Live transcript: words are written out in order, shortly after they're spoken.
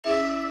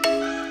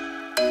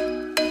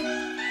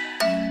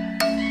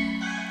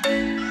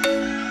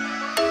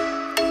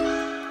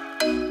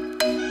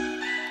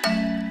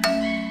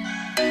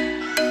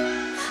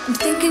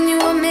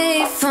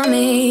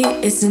me.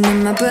 Isn't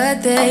it my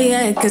birthday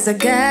yet? Cause I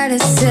gotta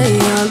say,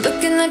 you're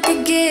looking like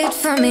a gift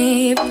for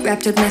me.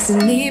 Wrapped up nice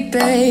and neat,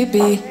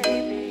 baby.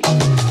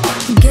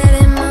 Get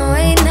in my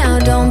way now,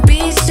 don't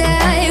be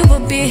shy.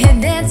 We'll be here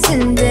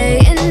dancing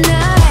day and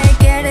night.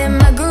 Get in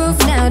my groove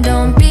now,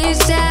 don't be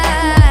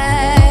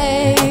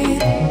shy.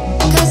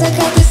 Cause I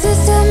got this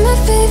list of my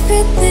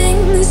favorite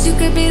things. You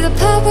could be the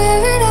part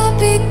where it all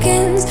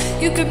begins.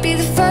 You could be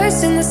the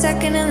first and the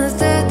second and the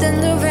third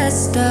and the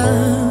rest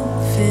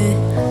of it.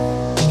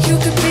 You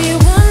could be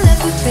one of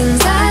the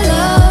things I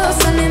love.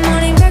 Sunday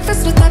morning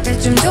breakfast with my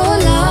bedroom door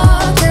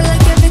locked. I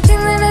like everything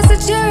that has a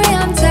cherry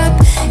on top.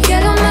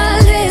 Get on my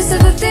list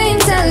of the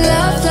things I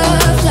love,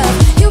 love, love.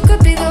 You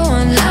could be the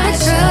one I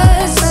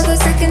trust. All the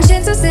second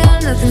chances, they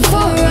are nothing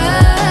for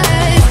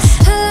us.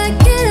 I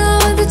like it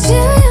all with the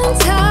cherry on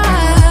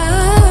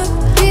top.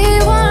 Be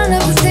one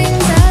of the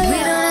things I love. We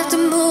don't have to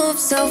move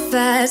so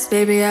fast,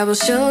 baby, I will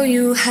show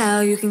you how.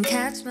 You can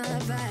catch my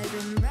vibe.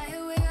 And right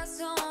away, got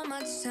so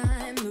much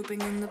time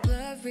looping in the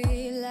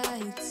blurry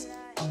lights.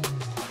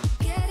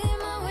 Get in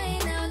my way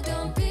now,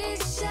 don't be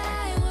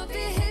shy. We'll be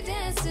here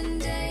dancing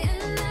day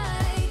and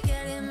night.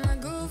 Get in my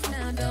groove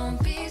now,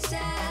 don't be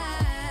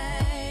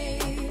shy.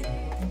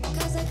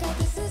 Cause I got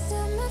this list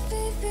of my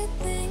favorite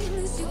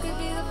things. You could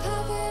be the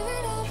part where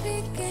it all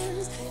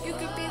begins. You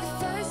could be the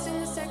first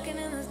and the second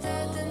and the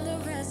third and the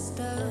rest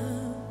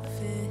of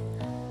it.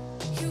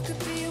 You could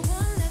be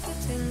one of the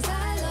things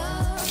I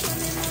love.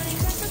 Sunday morning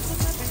breakfast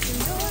with my bedroom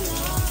door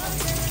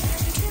locked. And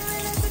everything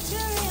that has a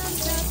cherry on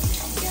top.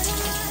 Get on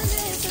my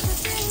list of the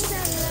things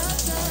I love,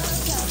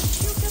 love, love.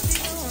 You could be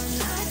the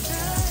one I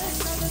trust.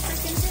 All the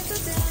second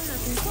chances, they are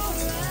nothing for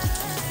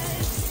us.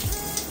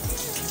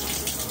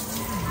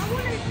 I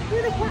wanna do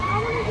the part. I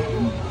wanna do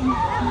the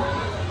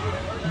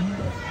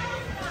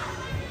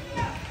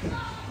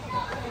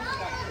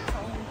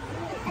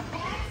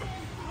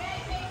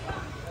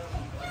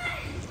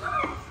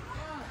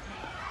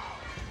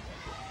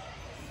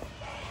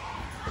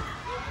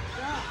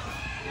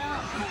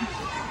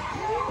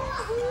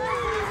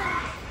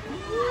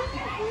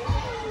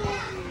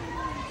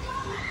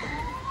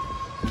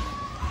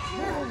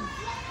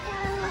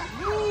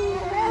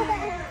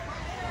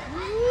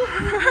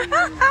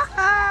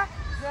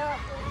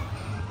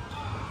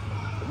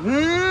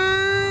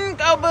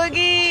Go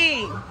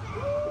Boogie.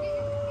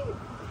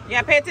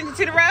 Yeah, pay attention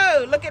to the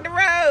road. Look at the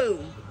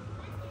road.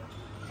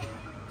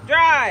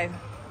 Drive.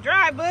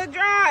 Drive, Boog,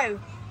 drive.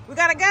 We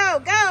gotta go.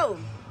 Go.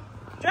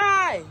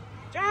 Drive.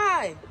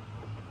 Drive.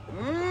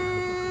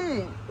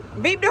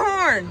 Beep the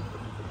horn.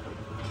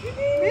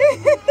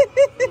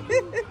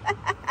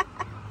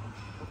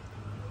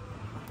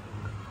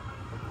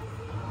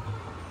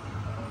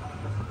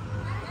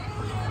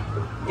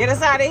 Get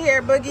us out of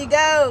here, Boogie.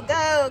 Go,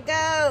 go,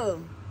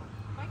 go.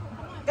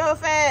 Go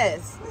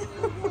fast.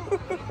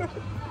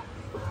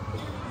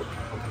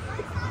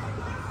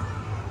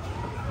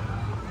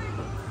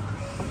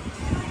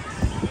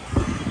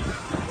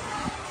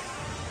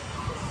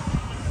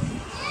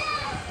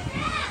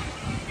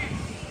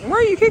 Where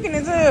are you kicking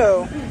it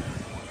to?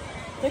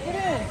 Kick it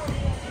in.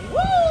 Woo!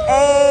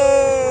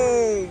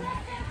 Hey!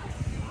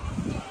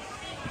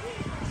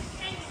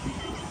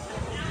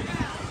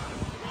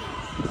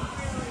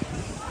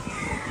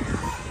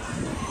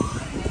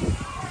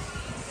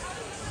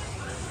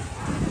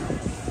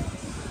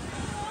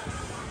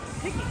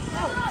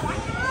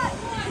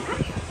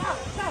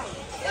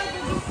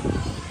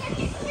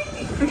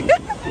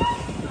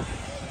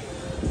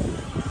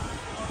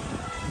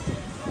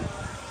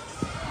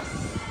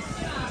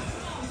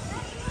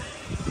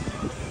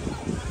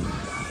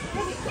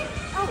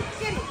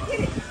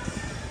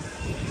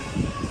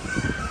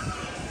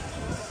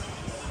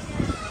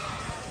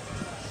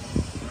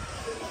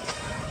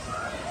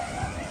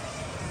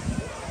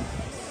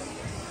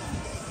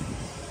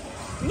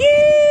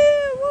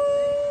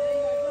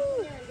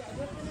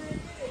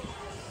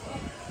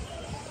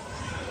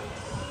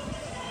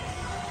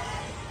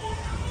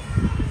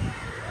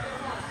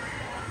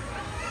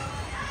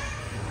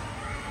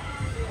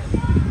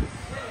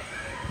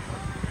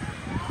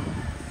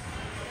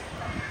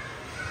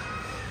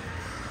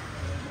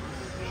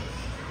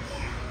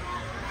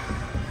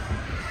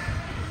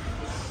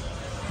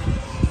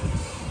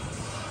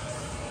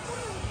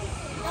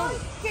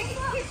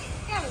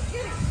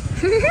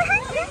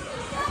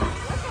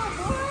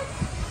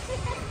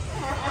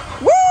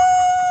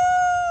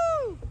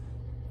 Woo!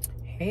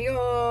 Hey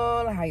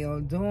y'all, how y'all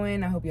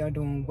doing? I hope y'all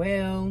doing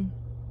well.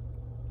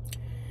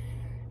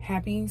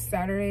 Happy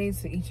Saturday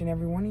to each and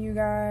every one of you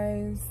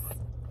guys.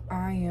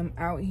 I am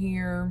out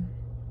here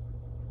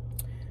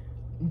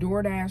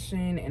door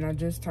dashing and I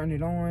just turned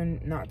it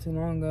on not too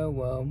long ago.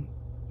 Well,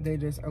 they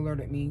just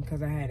alerted me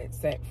because I had it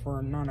set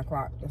for 9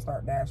 o'clock to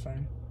start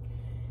dashing.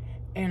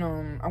 And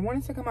I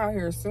wanted to come out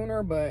here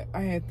sooner, but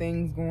I had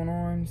things going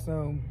on,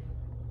 so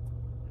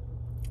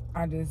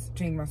I just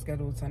changed my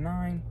schedule to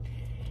 9.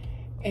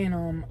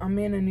 And I'm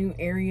in a new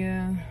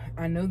area.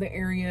 I know the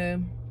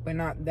area, but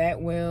not that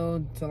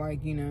well to,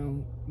 like, you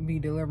know, be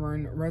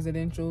delivering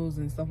residentials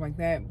and stuff like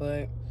that.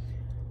 But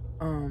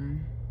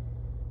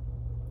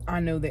I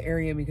know the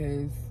area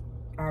because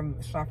I've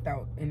shopped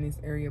out in this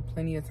area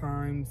plenty of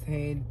times,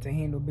 had to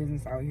handle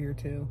business out here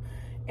too.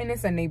 And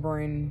it's a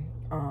neighboring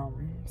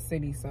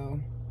city, so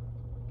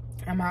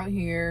I'm out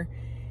here,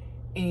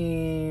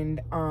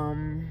 and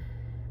I'm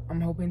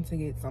hoping to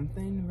get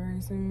something very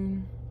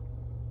soon.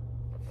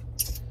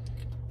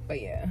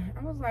 But yeah,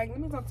 I was like, let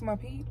me talk to my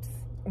peeps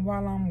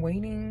while I'm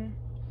waiting.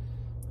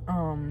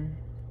 I'm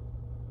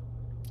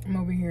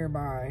over here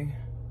by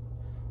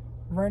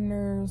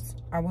Redner's.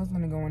 I was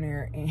gonna go in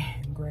there and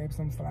grab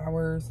some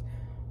flowers,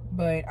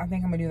 but I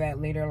think I'm gonna do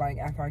that later, like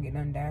after I get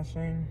done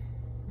dashing.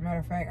 Matter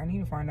of fact, I need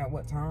to find out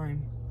what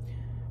time,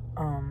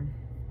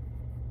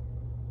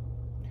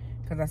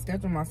 because I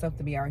scheduled myself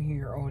to be out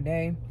here all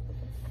day,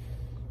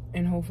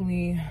 and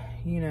hopefully,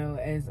 you know,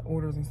 as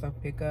orders and stuff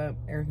pick up,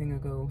 everything will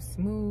go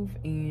smooth,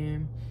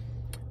 and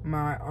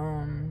my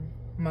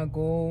my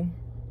goal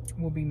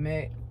will be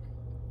met.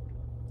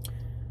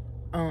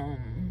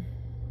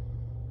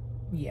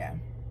 Yeah,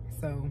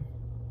 so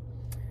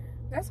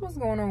that's what's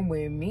going on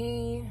with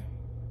me.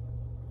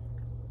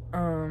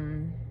 I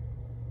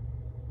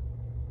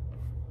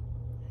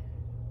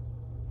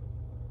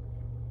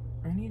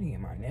need to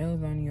get my nails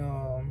done,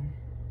 y'all.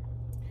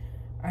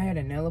 I had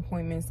a nail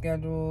appointment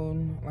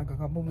scheduled like a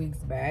couple weeks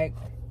back,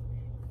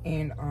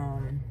 and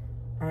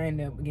I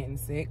ended up getting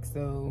sick,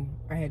 so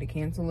I had to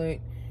cancel it.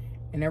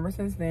 And ever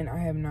since then, I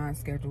have not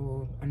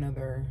scheduled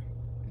another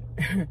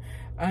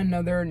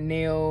another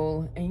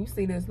nail. And you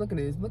see this, look at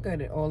this, look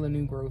at it, all the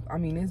new growth. I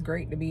mean, it's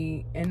great to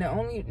be, and the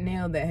only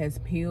nail that has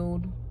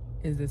peeled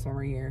is this one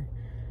right here.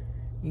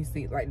 You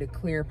see, like, the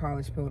clear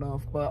polish peeled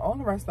off, but all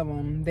the rest of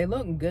them, they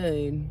look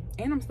good,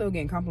 and I'm still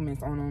getting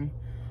compliments on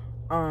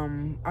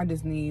them. I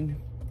just need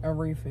a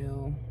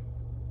refill.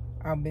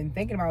 I've been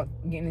thinking about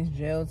getting this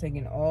gel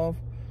taken off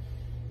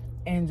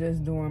and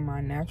just doing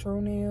my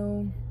natural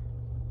nail,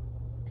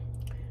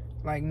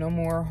 like no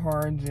more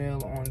hard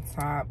gel on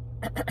top.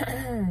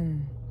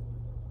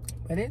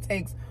 But it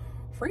takes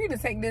for you to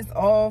take this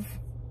off.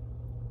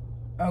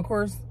 Of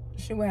course,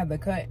 she would have to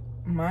cut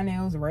my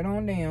nails right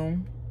on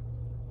down,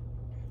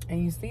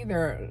 and you see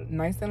they're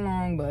nice and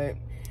long, but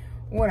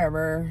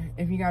whatever.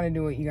 If you gotta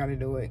do it, you gotta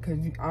do it, because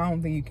I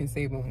don't think you can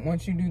save them.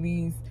 Once you do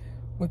these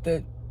with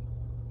the,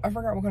 I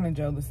forgot what kind of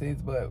gel this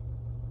is, but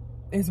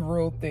it's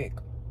real thick.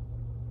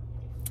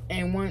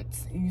 And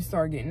once you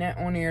start getting that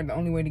on there, the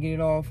only way to get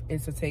it off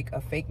is to take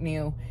a fake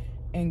nail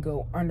and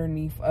go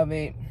underneath of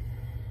it.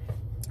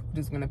 I'm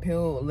just gonna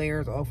peel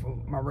layers off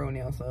of my real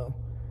nail. So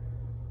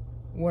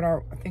what I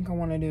think I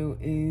want to do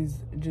is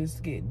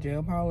just get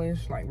gel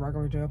polish, like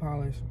regular gel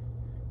polish,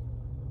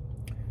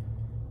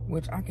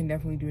 which I can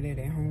definitely do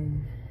that at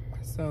home.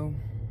 So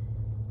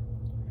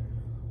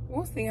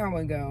we'll see how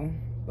it go.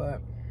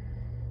 But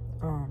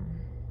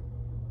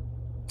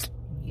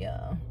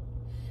yeah.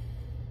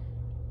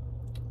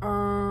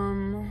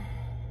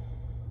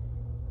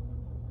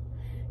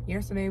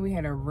 Yesterday we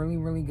had a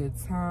really good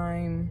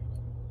time.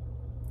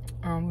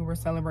 We were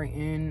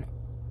celebrating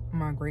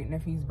my great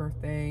nephew's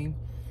birthday,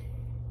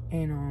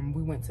 and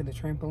we went to the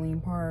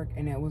trampoline park,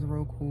 and that was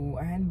real cool.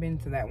 I hadn't been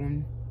to that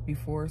one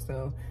before,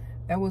 so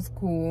that was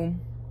cool.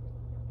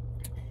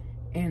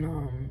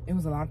 And it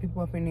was a lot of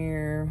people up in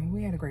there.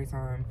 We had a great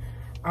time.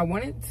 I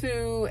wanted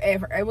to,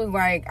 it was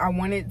like I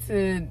wanted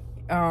to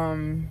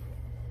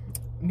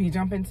be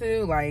jumping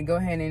to, like, go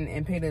ahead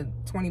and pay the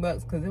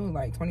 $20, because it was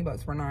like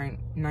 $20 for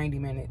 90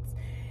 minutes,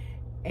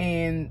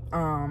 and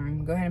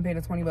go ahead and pay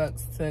the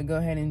 $20 to go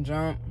ahead and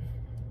jump,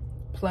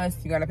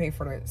 plus you got to pay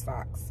for the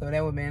socks. So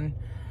that would have been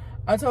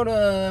a total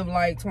of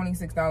like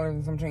 $26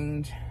 and some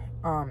change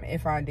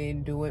if I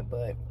did do it.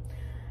 But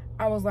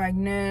I was like,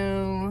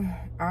 no,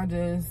 I'll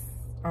just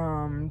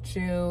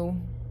chill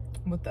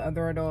with the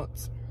other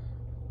adults.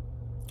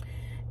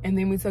 And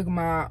then we took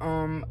my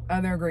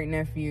other great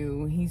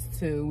nephew, he's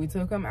 2, we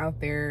took him out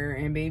there,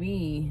 and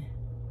baby,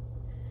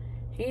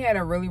 he had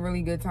a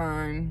really good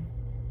time.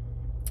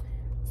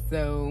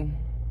 So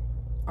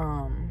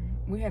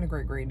we had a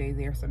great day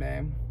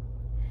yesterday.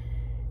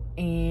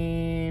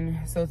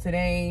 And so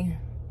today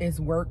is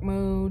work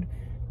mode,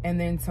 and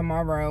then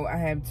tomorrow I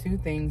have 2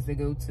 things to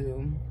go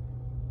to,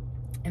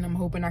 and I'm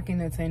hoping I can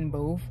attend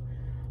both.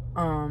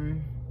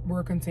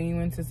 We're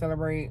continuing to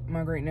celebrate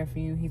my great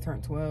nephew. He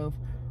turned 12.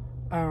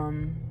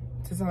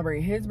 To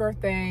celebrate his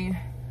birthday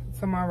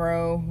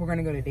tomorrow. We're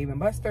gonna go to Dave &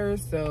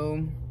 Buster's,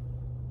 so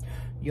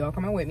y'all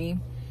coming with me.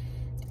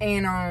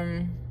 And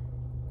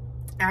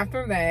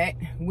after that,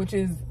 which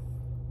is,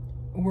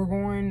 we're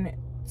going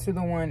to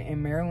the one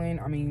in Maryland.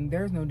 I mean,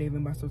 there's no Dave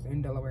 & Buster's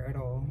in Delaware at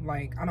all.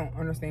 Like, I don't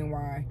understand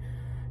why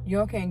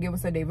y'all can't give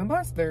us a Dave &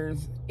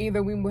 Buster's.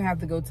 Either we will have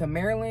to go to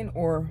Maryland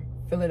or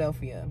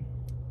Philadelphia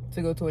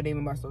to go to a Dave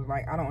 & Buster's.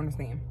 Like, I don't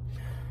understand.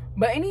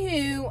 But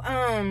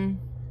anywho,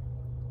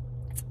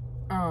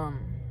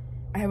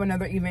 I have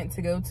another event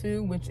to go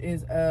to, which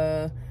is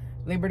a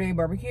Labor Day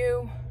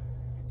barbecue.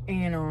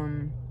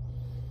 And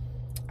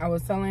I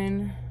was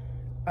telling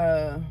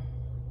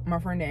my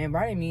friend that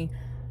invited me,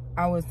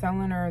 I was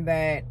telling her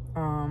that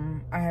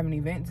I have an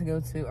event to go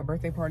to, a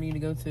birthday party to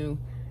go to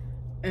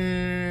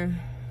And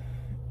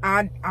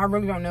I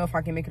really don't know if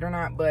I can make it or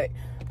not, but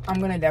I'm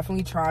gonna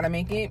definitely try to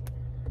make it.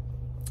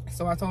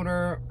 So I told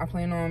her I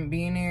plan on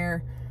being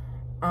there.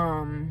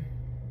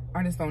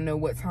 I just don't know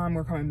what time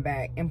we're coming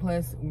back. And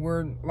plus,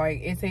 we're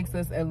like, it takes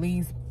us at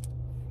least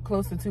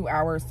close to 2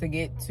 hours to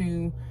get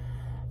to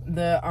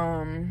the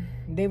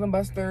Dave &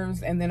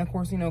 Buster's, and then of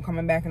course, you know,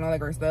 coming back and all that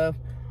great stuff.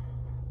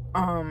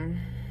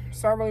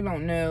 So I really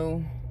don't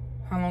know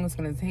how long it's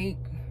gonna take.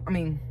 I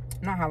mean,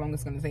 not how long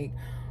it's gonna take,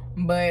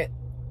 but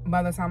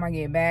by the time I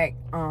get back.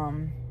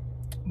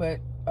 But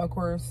of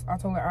course, I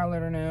told her I'll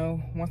let her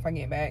know once I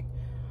get back,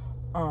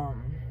 because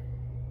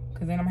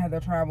then I'm gonna have to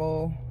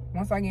travel.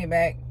 Once I get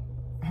back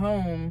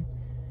home,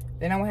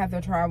 then I'm gonna have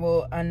to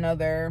travel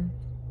another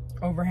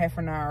over half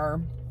an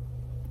hour,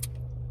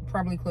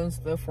 probably close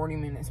to 40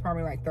 minutes,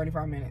 probably like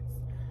 35 minutes,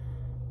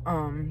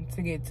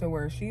 to get to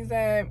where she's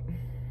at,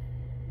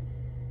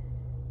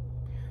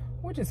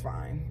 which is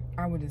fine.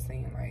 I was just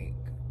saying, like,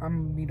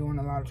 I'm gonna be doing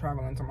a lot of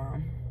traveling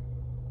tomorrow.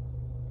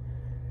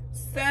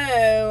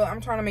 So I'm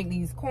trying to make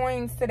these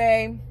coins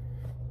today,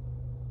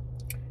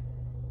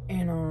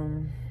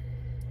 and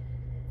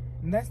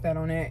that's that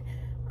on that.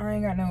 I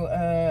ain't got no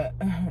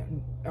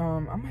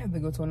I'm gonna have to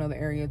go to another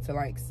area to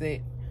like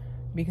sit,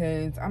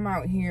 because I'm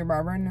out here by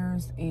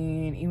Renner's,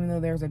 and even though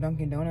there's a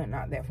Dunkin' Donut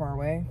not that far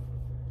away,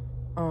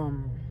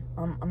 I'm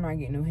not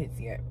getting no hits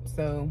yet.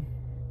 So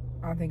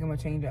I think I'm gonna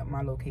change up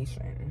my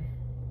location.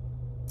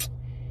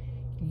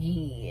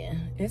 Yeah,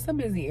 it's a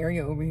busy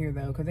area over here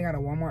though, because they got a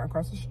Walmart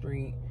across the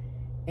street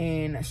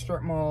and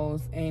strip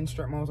malls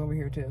over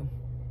here too,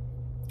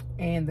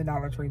 and the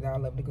Dollar Tree that I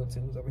love to go to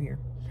is over here.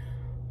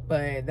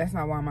 But that's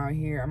not why I'm out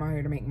here. I'm out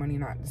here to make money,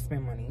 not to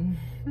spend money.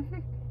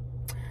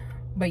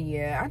 But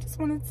yeah, I just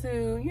wanted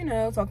to, you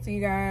know, talk to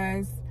you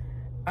guys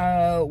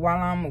while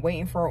I'm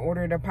waiting for an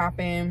order to pop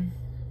in.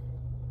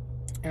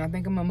 And I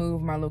think I'm gonna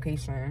move my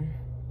location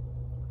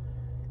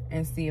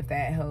and see if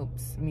that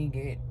helps me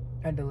get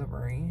a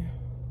delivery.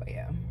 But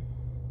yeah,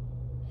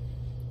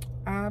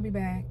 I'll be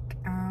back.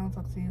 I'll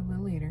talk to you a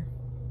little later.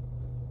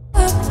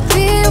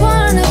 Be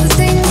one of the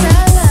things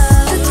I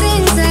love, the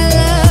things I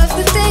love,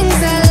 the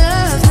things I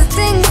love, the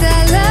things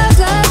I love,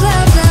 love,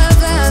 love,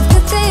 love, love, the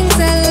things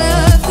I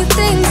love, the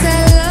things I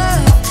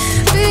love.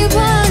 Be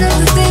one of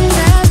the things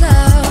I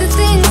love, the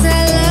things I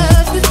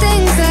love, the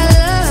things I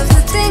love,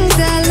 the things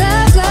I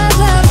love, love,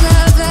 love,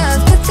 love,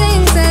 love, the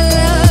things I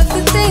love,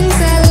 the things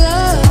I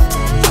love.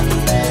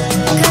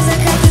 'Cause I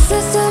got this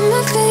list of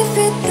my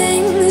favorite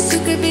things. You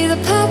could be the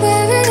part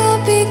where it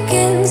all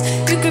begins.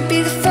 You could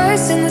be the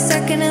first and the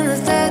second and the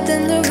third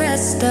and the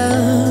rest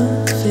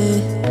of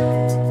it.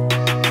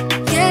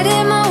 Get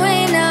in my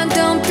way now,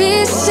 don't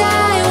be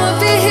shy. We'll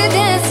be here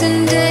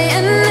dancing day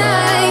and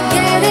night.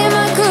 Get in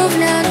my groove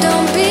now,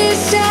 don't be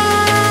shy.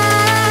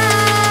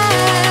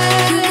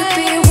 You could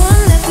be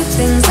one of the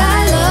things I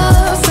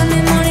love.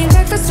 Sunday morning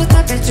breakfast with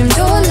my bedroom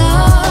door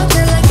locked.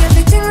 I like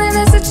everything that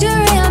has a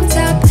cherry on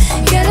top.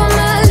 Get on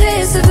my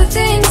list of the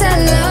things I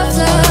love,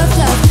 love,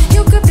 love.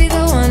 You could be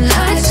the one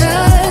I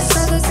trust.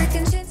 All the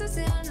second chances,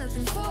 they are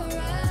nothing for us.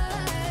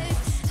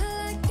 I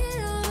like it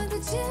all with the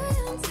cherry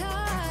on top.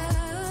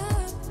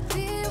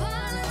 Be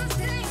one of the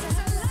things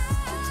I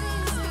love,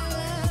 the things I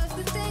love,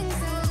 the things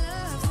I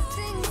love, the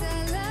things I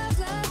love,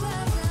 love,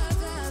 love, love,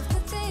 love,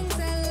 the things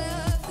I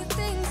love, the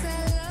things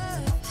I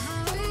love.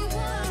 Be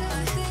one of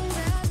the things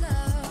I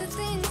love, the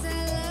things I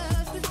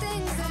love, the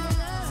things I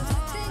love,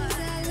 the things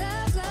I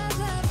love, love,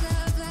 love,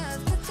 love,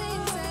 love, the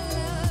things I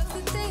love,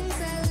 the things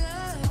I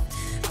love.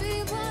 Be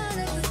one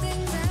of the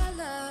things I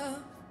love.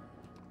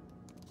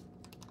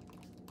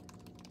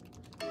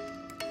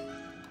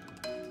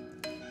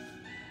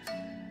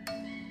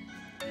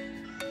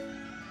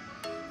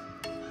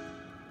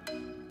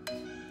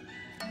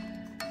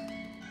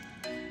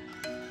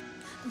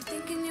 I'm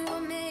thinking you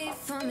were made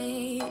for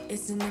me.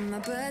 Isn't it my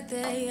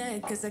birthday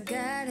yet? 'Cause I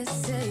gotta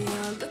say,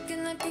 you're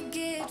looking like a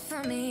gift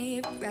for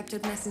me. Wrapped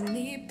up nice and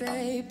neat,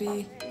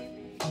 baby.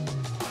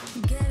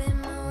 Get in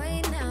my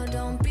way now,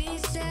 don't be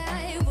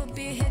shy. We'll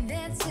be here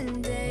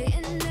dancing day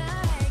and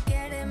night.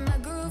 Get in my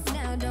groove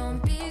now, don't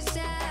be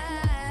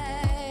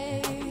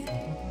shy.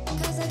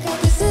 'Cause I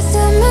got this list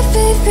of my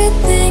favorite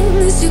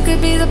things. You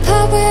could be the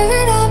part where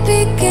it all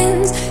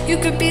begins. You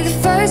could be the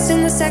first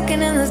and the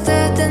second and the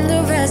third and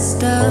the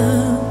rest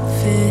of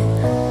it.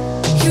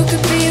 You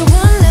could be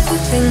one of the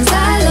things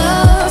I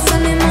love.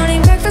 Sunday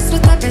morning breakfast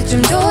with my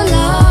bedroom door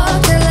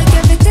locked. I like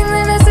everything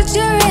that has a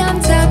cherry on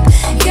top.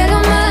 Get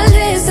on my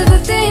list of the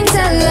things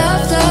I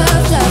love,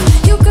 love, love.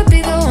 You could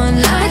be the one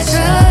I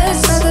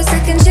trust. All the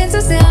second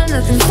chances, they are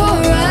nothing for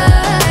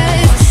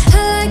us.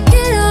 I like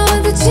it all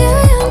with the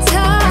cherry on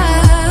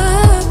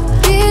top.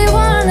 Be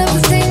one of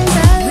the things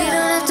I love. We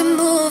don't have to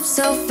move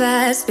so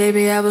fast,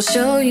 baby. I will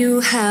show you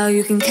how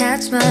you can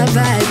catch my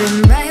vibe.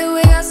 And right here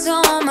we got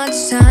so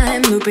much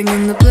time, looping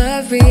in the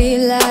blurry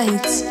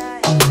lights.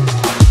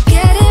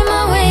 Get in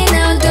my way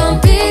now,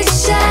 don't be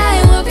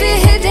shy. We'll be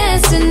here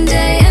dancing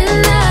day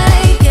and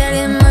night. Get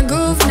in my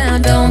groove now,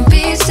 don't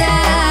be shy.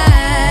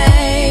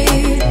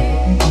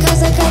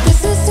 'Cause I got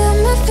this list of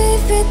my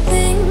favorite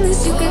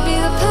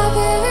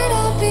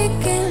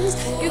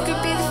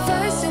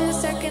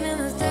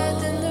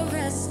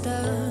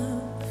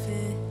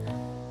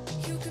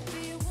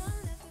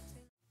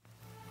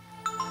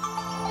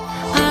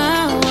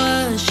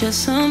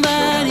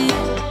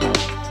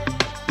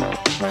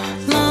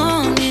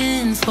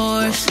looking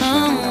for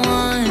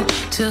someone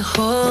to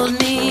hold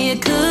me.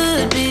 It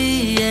could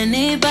be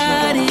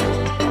anybody,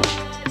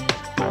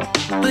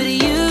 but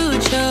you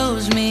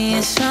chose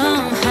me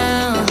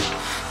somehow.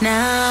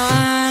 Now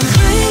I'm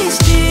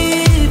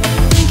crazy,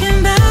 thinking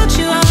about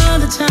you all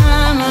the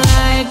time,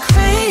 like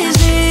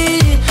crazy,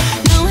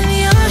 knowing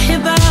you're here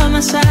by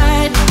my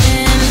side.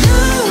 And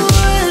I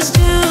was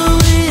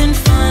doing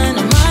fine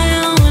on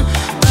my own,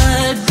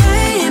 but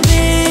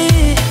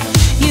baby,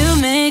 you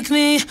make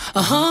me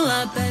a whole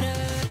lot better.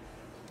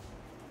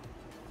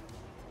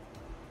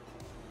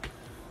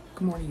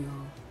 Good morning,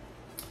 y'all.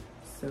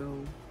 So,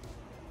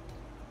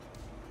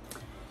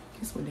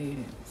 guess what day it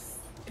is?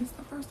 It's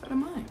the 1st of the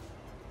month,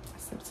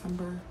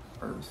 September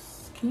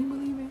 1st. Can you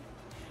believe it?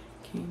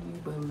 Can you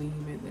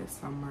believe it that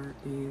summer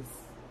is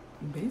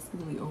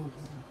basically over?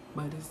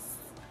 But it's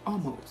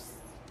almost.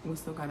 We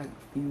still got a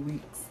few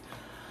weeks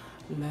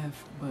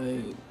left,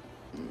 but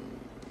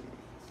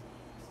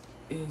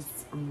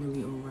it's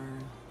really over.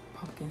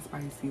 Pumpkin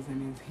spice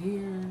season is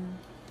here.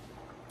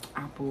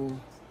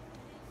 Apple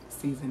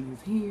season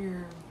is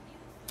here.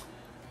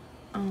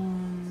 I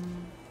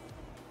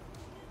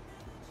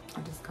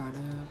just got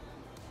up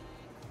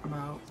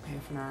about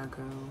half an hour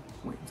ago,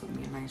 went and took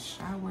me a nice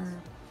shower.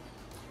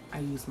 I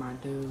used my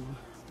Dove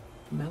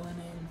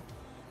Melanin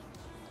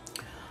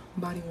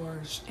body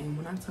wash, and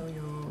when I tell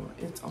y'all,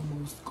 it's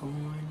almost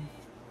gone.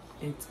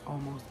 It's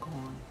almost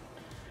gone.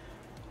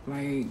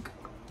 Like,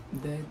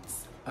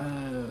 that's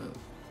a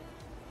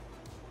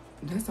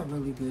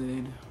really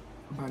good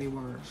body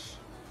wash.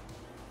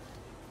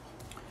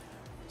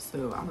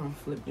 So I done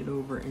flipped it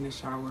over in the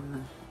shower,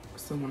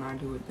 so when I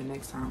do it the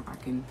next time, I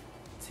can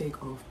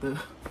take off the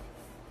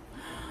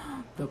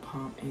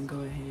pump and go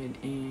ahead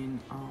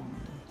and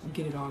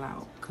get it all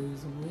out,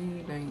 because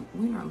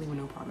we're not leaving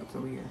no products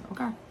over here,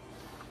 okay?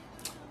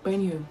 But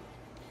anyway,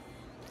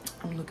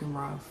 I'm looking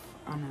rough.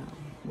 I know,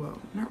 well,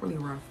 not really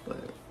rough,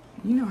 but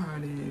you know how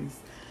it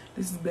is.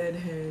 This is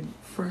bedhead,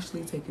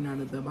 freshly taken out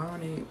of the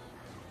bonnet.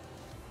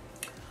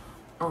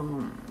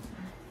 I'm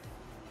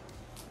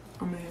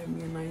gonna have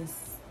me a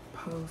nice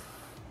puff.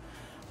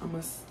 I'm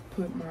gonna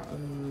put my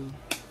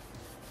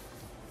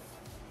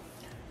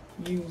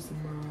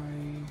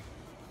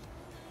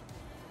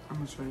I'm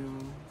gonna show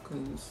y'all,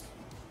 because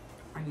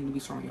I need to be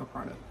showing y'all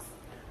products.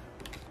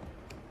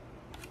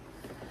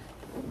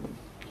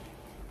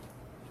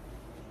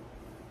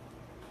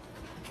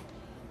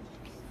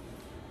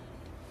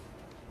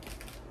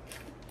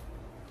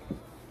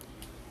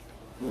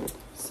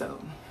 So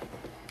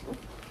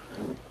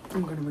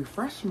I'm gonna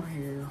refresh my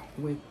hair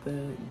with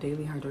the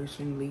Daily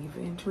Hydration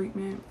Leave-In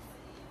treatment,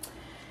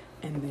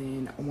 and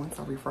then once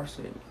I refresh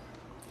it,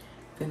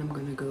 then I'm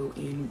gonna go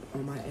in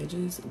on my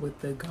edges with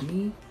the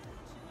Gummy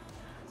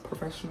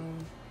Professional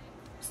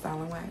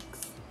Styling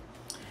Wax,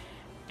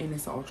 and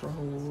it's ultra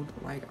hold.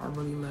 Like, I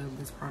really love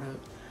this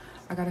product.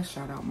 I gotta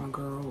shout out my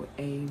girl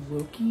A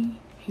Wilkie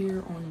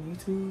here on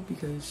YouTube,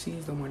 because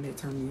she's the one that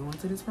turned me on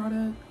to this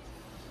product.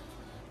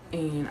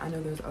 And I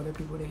know there's other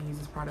people that use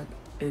this product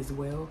as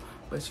well,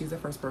 but she's the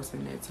first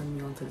person that turned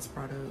me on to this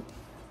product.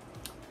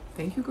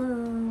 Thank you,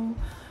 girl.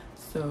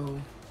 So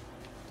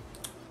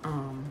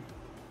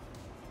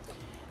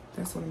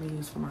that's what I'm gonna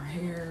use for my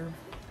hair.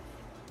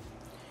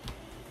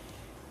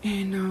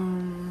 And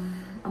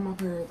I'm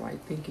up here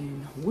like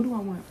thinking, what do I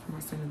want for my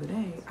scent of the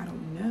day? I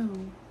don't know.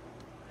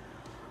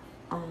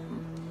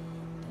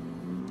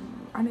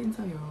 I didn't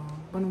tell y'all,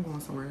 but I'm going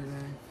somewhere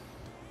today.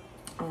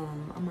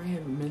 I might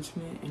have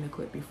mentioned it in a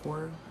clip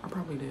before. I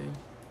probably did.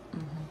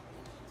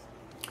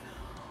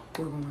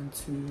 We're going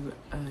to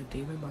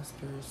Dave &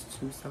 Buster's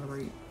to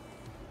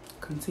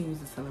continue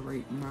to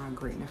celebrate my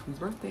great nephew's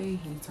birthday.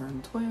 He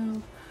turned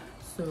 12,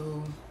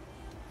 so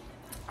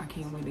I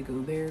can't wait to go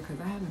there,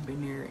 because I haven't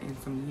been there in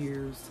some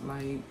years,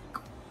 like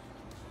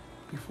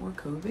before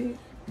COVID.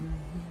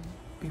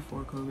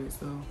 Before COVID,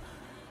 so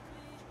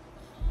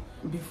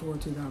before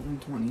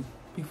 2020,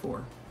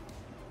 before.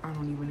 I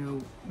don't even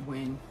know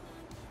when.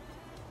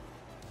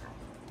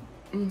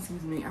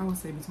 Excuse me, I would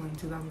say between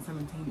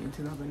 2017 and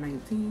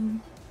 2019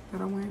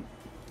 that I went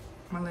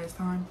my last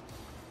time.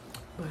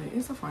 But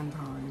it's a fun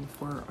time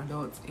for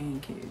adults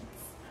and kids.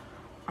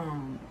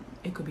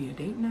 It could be a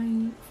date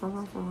night, for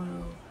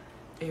real,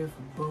 if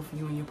both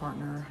you and your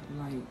partner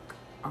like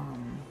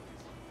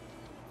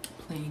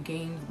playing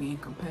games, being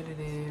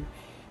competitive,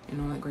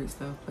 and all that great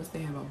stuff. Plus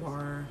they have a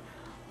bar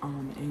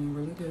and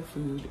really good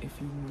food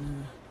if you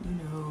wanna, you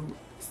know,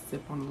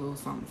 sip on a little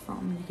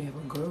something. You can have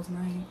a girls'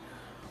 night,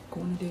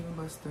 going to Dave &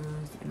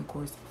 Buster's, and of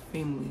course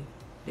family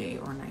day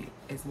or night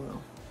as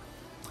well.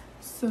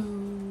 So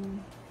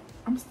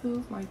I'm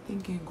still like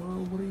thinking,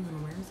 girl, what are you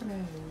gonna wear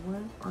today?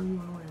 What are you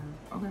gonna wear?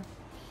 Okay.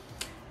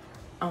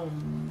 I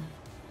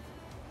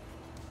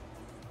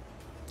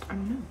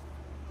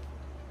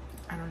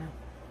don't know.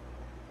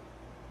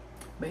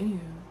 But anyway,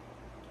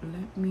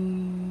 let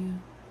me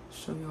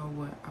show y'all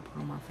what I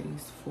put on my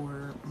face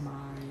for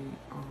my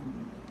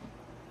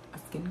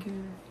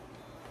skincare.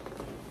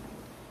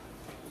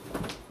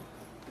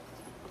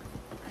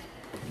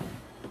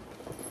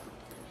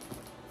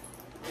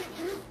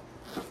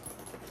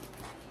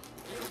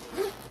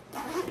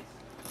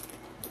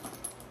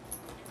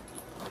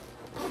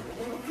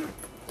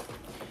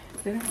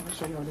 did I ever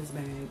show y'all this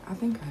bag? I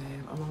think I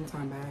have a long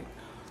time back.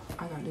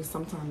 I got this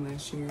sometime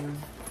last year,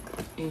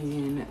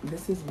 and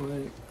this is what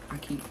I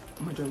keep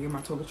majority of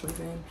my toiletries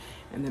in,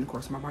 and then of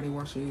course my body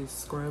washes,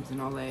 scrubs, and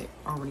all that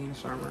already in the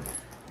shower.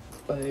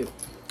 But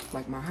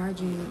like my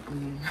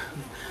hygiene,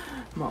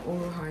 my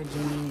oral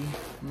hygiene,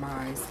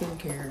 my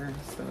skincare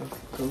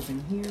stuff goes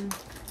in here.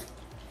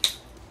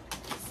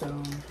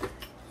 So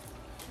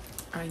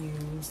I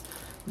use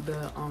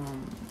the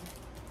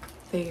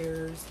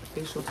Thayer's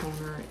facial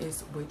toner.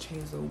 It's witch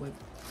hazel with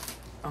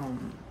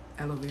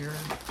aloe vera,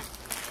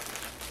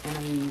 and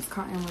I use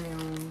cotton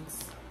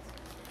rounds.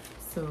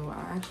 So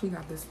I actually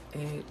got this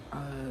at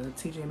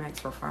TJ Maxx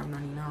for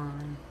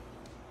 $5.99,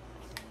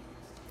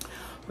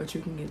 but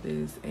you can get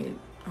this at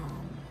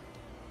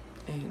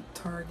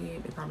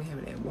Target. They probably have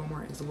it at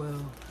Walmart as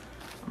well.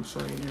 I'm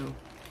sure they do.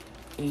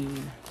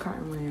 And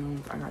cotton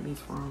rounds, I got these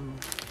from,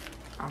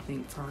 I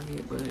think,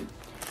 Target, but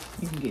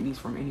you can get these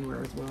from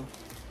anywhere as well.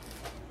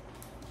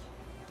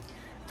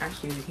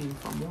 Actually, they came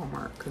from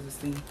Walmart because it's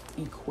the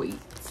Equate.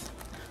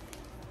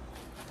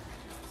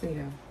 So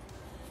yeah.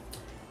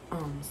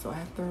 So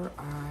after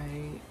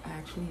I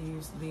actually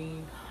used the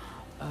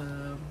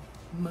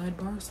mud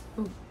bar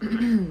soap,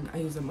 I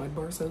use a mud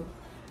bar soap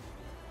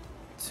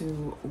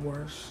to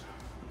wash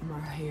my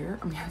hair.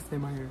 I say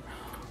my hair,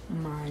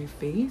 my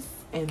face,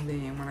 and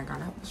then when I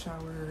got out the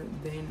shower,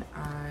 then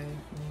I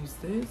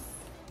used this.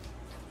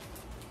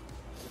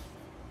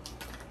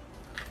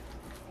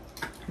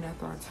 And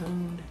after I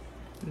toned,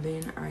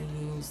 then I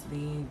use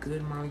the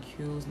Good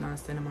Molecules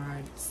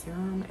Niacinamide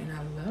Serum, and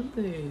I love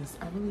this.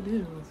 I really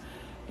do.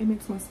 It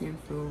makes my skin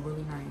feel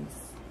really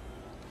nice.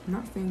 I'm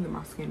not saying that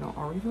my skin don't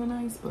already feel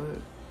nice,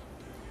 but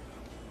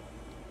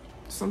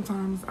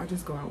sometimes I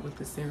just go out with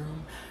the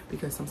serum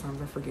because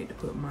sometimes I forget to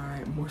put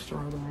my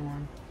moisturizer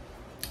on.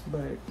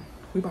 But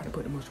we about to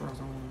put the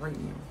moisturizer on right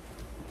now.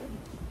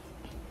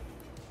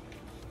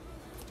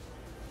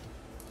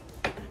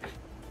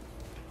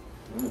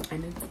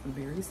 And it's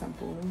very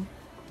simple.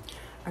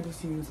 I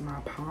just use my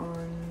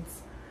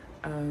Pond's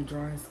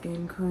dry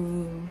skin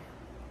cream,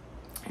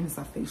 and it's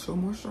a facial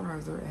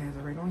moisturizer. It has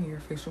it right on here,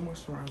 facial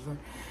moisturizer.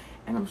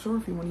 And I'm sure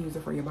if you want to use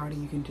it for your body,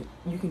 you can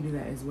do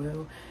that as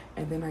well.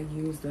 And then I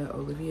use the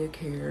Olivia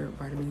Care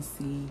Vitamin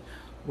C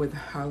with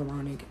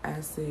hyaluronic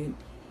acid.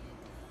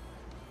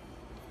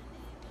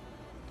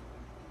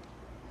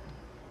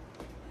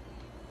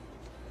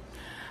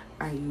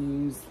 I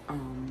use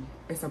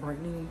it's a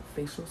brightening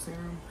facial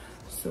serum.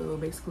 So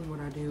basically what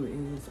I do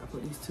is I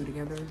put these two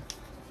together.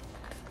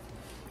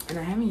 And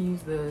I haven't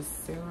used the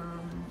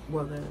serum,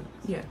 well the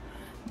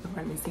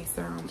vitamin C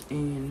serum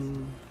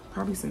in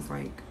probably since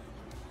like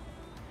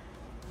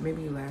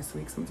maybe last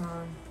week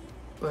sometime.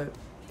 But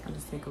I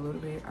just take a little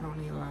bit. I don't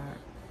need a lot,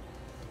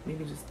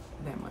 maybe just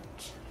that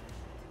much.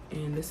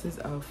 And this is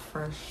a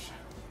fresh,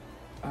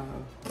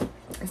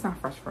 it's not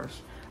fresh.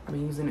 I've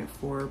been using it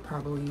for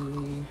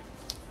probably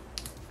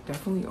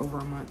definitely over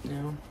a month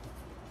now,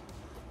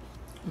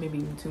 maybe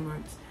even 2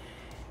 months.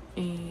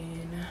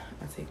 And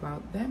I take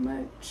about that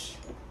much,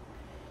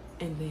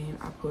 and then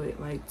I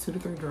put like 2 to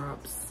 3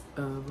 drops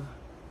of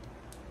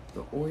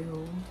the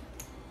oil.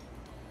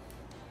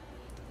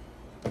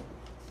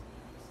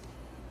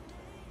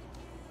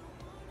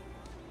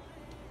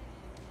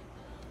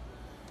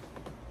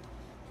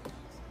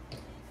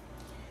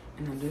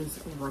 And I just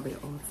rub it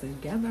all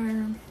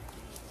together.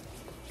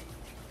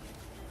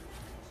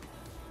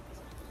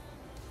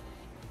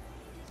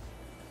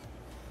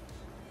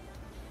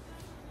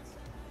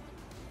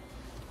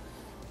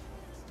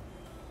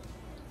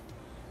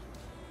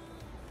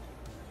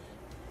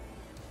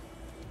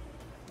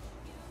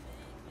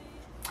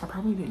 I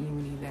probably didn't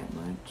even need that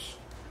much,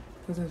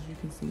 because as you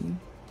can see,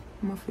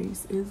 my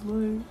face is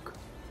like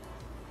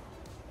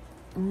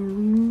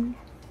really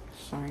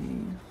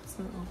shiny.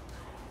 So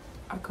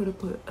I could have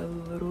put a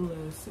little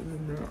less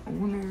than that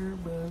on there,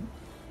 but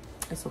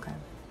it's okay.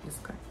 It's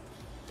okay.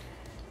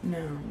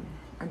 Now,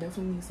 I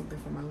definitely need something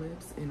for my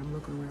lips, and I'm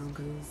looking around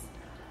because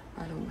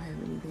I don't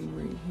have anything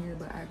right here,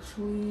 but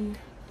actually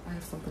I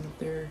have something up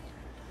there.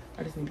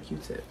 I just need a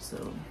Q-tip, so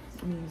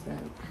I'm gonna use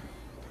that.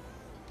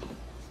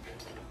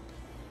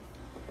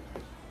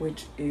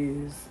 Which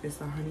is,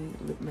 it's a honey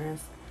lip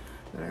mask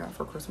that I got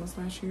for Christmas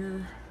last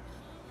year.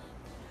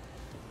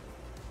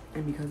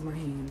 And because my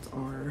hands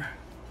are,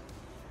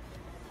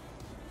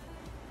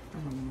 oh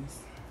my goodness.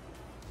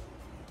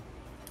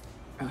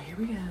 Oh, here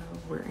we go,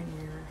 we're in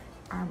here.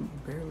 I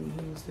barely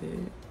used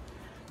it.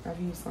 I've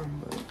used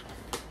some, but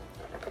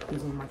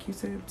these are my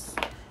Q-tips.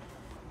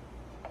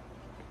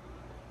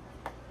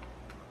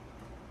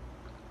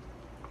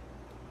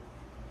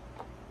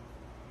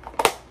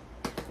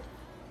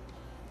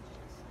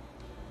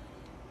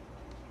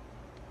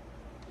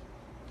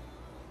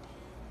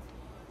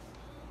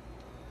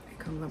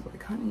 Comes up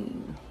with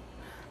honey.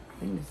 I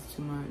think this is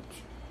too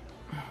much.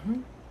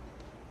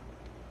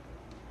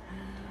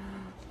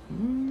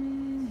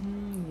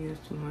 Yeah,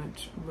 it's too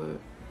much, but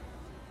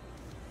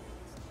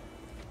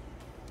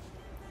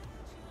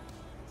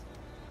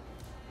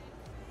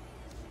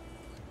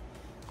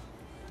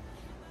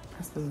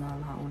that's a lot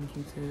on the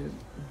Q-tip,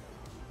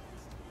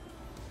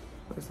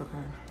 but it's okay.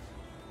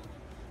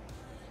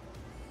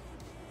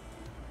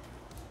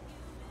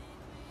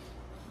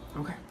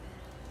 Okay.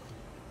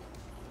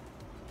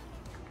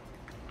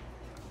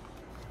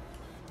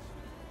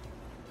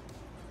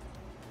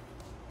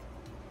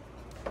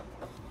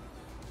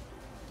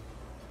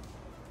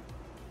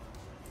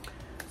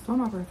 So on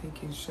my birthday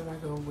kit, should I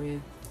go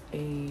with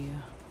a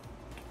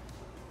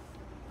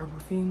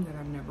perfume that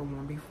I've never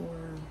worn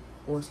before,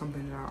 or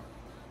something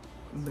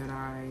that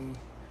I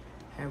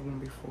have worn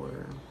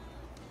before?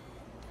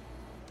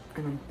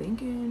 And I'm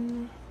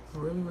thinking,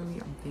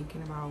 really, I'm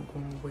thinking about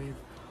going with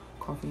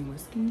coffee and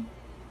whiskey,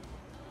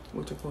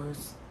 which of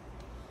course,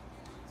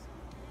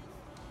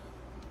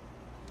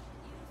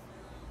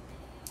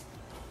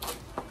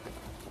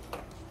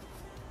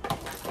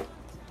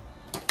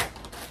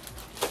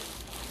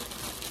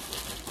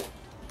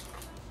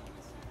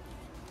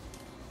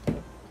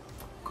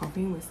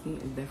 coffee and whiskey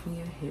is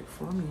definitely a hit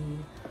for me.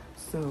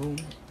 So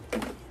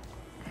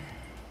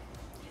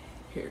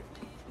here.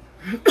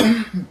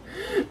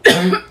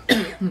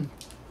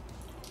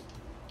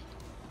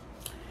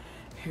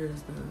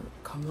 Here's the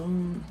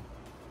cologne.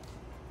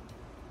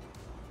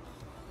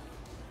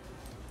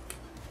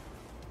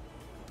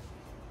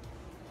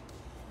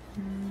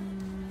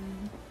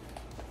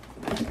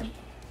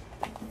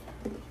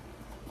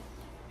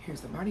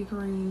 Here's the body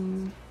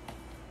cream.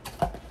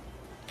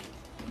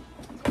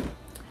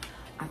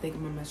 I think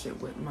I'm gonna mess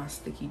it with my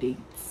sticky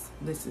dates.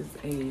 This is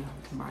a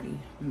body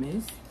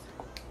mist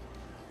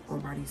or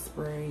body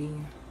spray.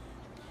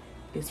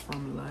 It's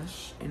from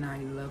Lush, and I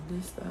love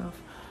this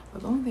stuff.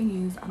 But the only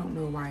thing is, I don't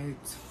know why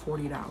it's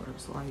 $40.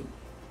 Like,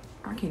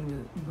 I can't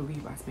even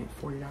believe I spent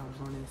 $40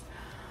 on this.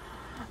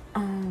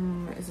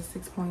 It's a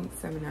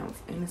 6.7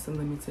 ounce, and it's a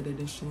limited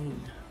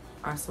edition.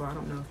 So I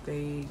don't know if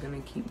they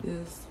gonna keep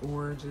this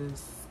or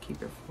just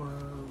keep it for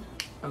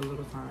a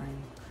little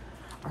time,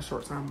 a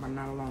short time, but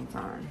not a long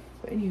time.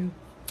 But anyway,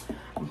 I'm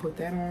gonna put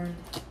that on.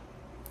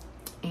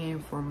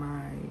 And for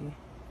my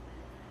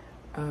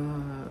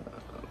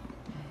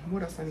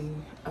what else I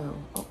need? Oh,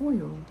 an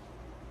oil,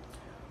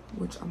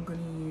 which I'm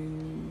gonna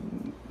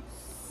use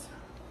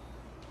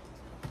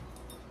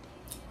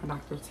a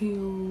Dr.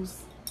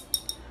 Teal's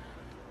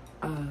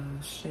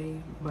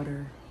Shea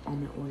Butter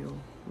Almond Oil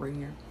right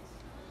here.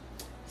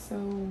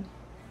 So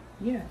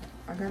yeah,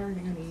 I got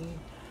everything I need.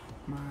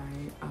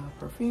 My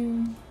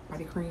perfume,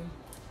 body cream,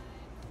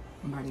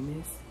 body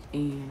mist,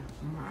 and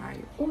my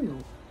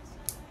oil.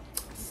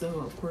 So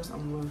of course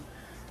I'm gonna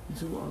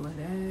do all of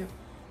that.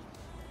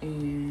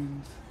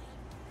 And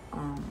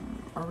I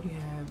already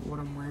have what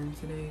I'm wearing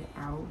today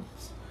out.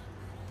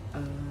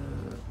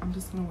 I'm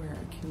just gonna wear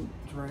a cute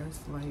dress,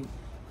 like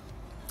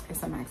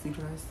it's a maxi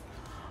dress.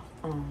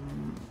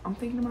 I'm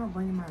thinking about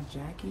bringing my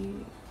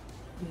jacket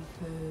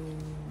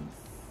because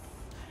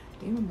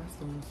David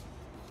Buster's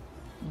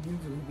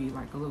usually be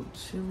like a little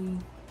chilly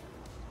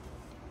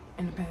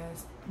in the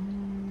past.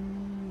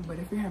 But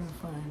if you're having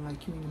fun,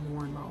 like you ain't even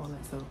worrying about all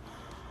that stuff,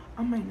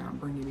 I might not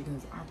bring it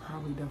because I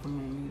probably definitely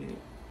won't need it.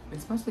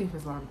 Especially if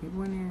there's a lot of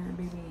people in there,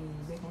 baby,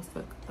 they gonna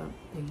suck up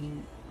the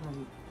heat,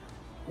 like,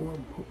 or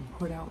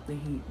put out the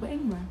heat. But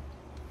anyway,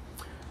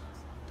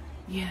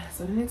 yeah,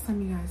 so the next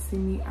time you guys see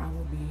me, I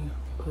will be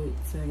put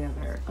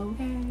together,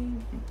 okay?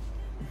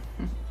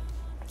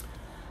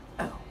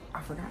 Oh,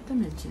 I forgot to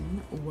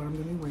mention what I'm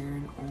gonna be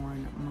wearing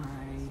on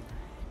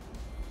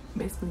my,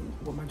 basically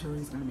what my jewelry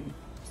is gonna be.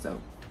 So,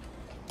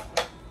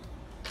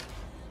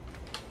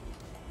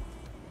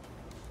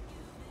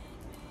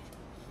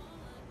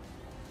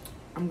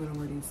 I'm gonna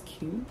wear these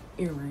cute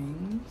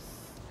earrings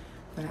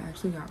that I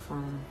actually got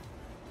from,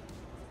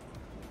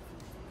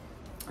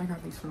 I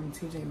got these from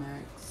TJ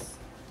Maxx.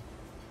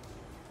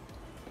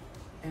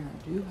 And I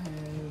do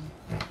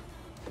have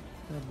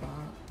the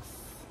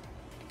box.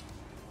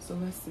 So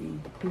let's see,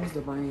 who's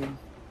the brand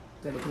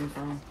that it came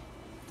from?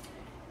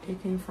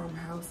 It came from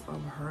House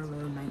of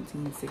Hurler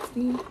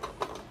 1960.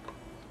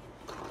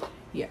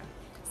 Yeah,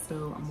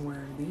 so I'm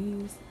wearing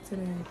these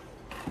today.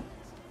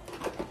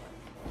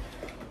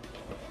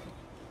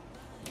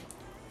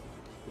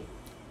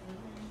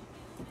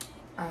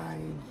 I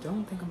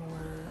don't think I'm gonna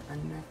wear a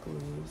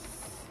necklace.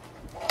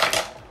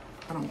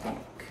 I don't think.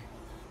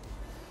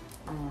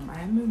 I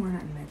haven't been wearing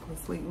a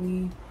necklace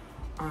lately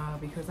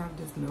because I've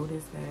just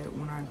noticed that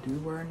when I do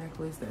wear a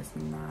necklace, that's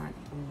not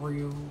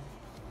real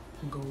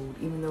gold,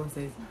 even though it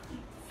says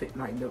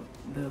like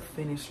the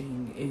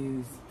finishing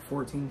is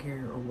 14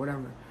 karat or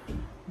whatever.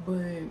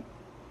 But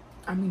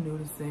I've been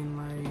noticing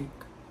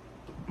like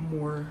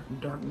more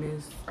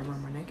darkness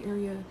around my neck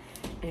area,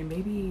 and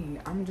maybe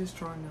I'm just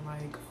trying to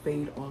like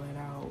fade all that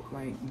out,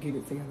 like get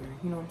it together,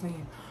 you know what I'm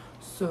saying?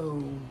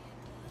 So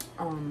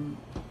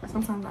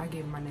sometimes I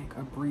give my neck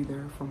a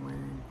breather from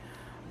wearing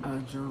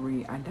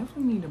jewelry. I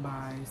definitely need to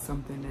buy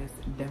something that's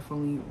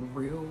definitely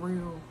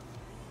real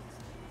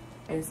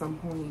at some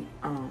point.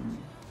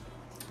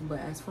 But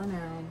as for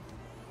now,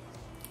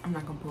 I'm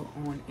not gonna put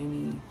on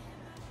any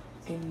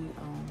and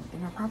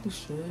I probably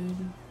should,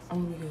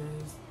 only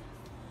because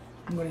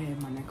I'm gonna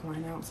have my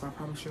neckline out, so I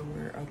probably should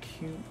wear a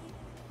cute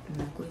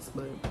necklace,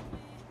 but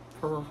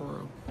for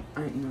real,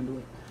 I ain't gonna do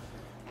it.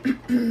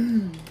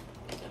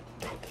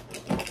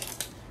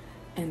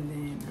 And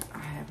then I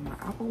have my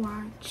Apple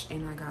Watch,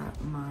 and I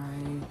got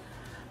my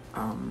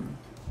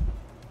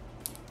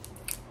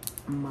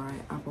my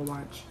Apple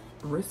Watch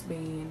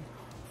wristband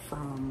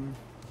from,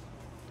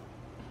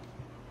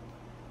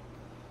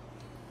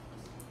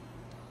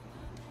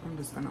 I'm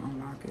just gonna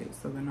unlock it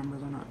so the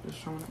numbers are not just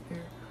showing up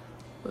there.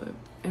 But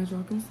as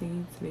y'all can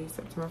see, today's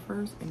September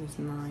 1st and it's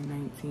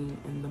 9:19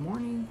 in the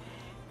morning,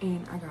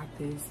 and I got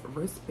this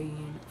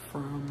wristband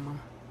from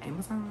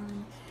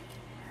Amazon,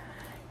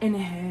 and it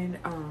had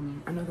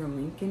another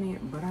link in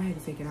it, but I had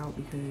to take it out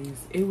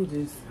because it was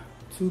just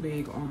too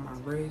big on my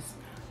wrist.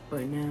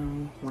 But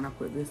now when I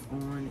put this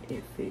on,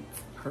 it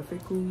fits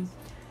perfectly,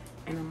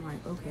 and I'm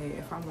like, okay,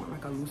 if I want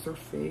like a looser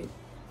fit,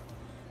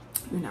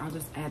 then I'll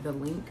just add the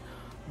link.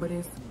 But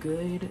it's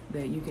good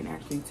that you can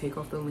actually take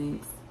off the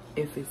links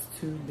if it's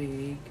too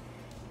big,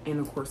 and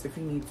of course if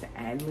you need to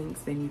add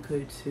links then you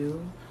could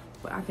too.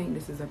 But I think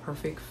this is a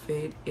perfect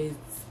fit.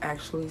 It's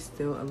actually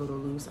still a little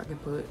loose. I can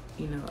put,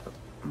 you know,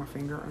 my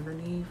finger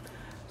underneath,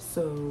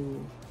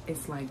 so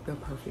it's like the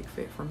perfect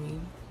fit for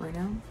me right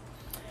now.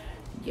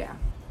 Yeah,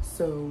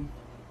 so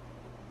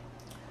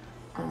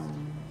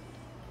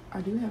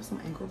I do have some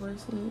ankle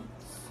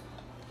bracelets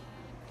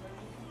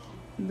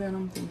that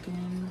I'm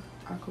thinking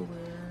I could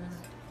wear.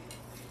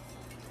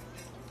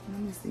 Let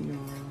me see, y'all.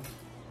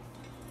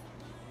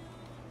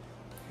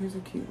 Here's a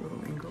cute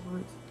little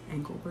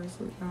ankle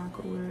bracelet that I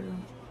could wear.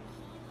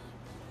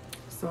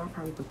 So I'll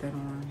probably put that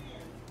on.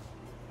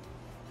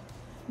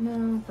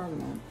 No, probably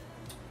won't.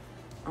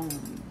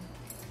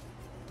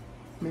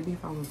 Maybe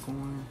if I was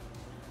going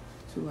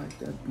to like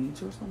the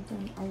beach or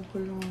something, I would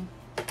put it on.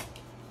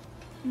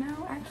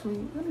 No,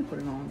 actually, let me put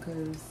it on,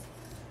 because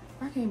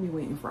I can't be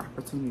waiting for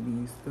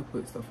opportunities to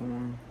put stuff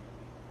on.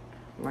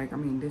 Like, I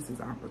mean, this is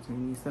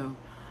opportunity, so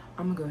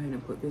I'm gonna go ahead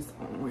and put this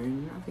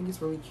on. I think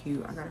it's really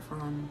cute. I got it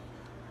from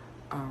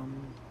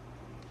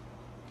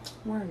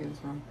where I get this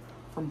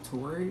from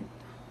Torrid,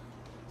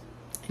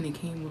 and it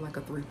came with like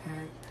a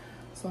 3-pack.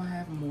 So I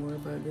have more,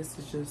 but this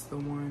is just the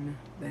one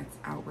that's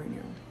out right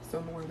now.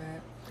 So more of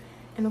that,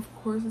 and of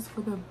course it's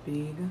for the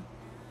big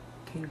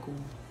kinkle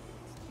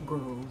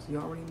girls. You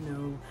already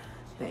know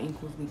the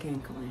ankles be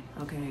cankling,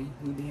 okay?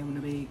 We be having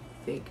a big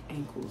thick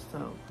ankles,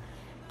 so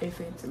it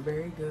fits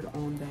very good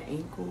on the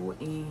ankle,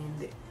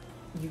 and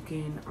you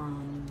can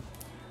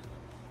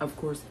of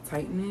course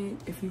tighten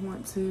it if you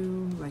want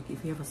to. Like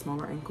if you have a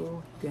smaller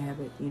ankle, you can have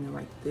it, you know,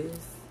 like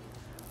this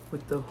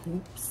with the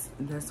hoops.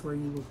 That's where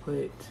you will put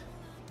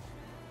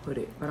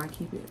it, but I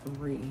keep it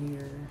right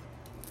here.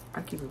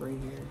 I keep it right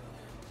here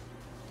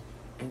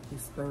at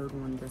this third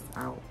one that's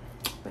out.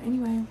 But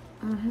anyway,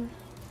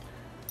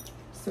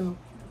 so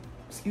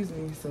excuse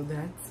me, so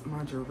that's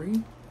my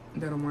jewelry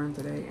that I'm wearing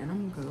today, and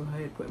I'm gonna go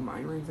ahead and put my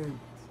earrings in.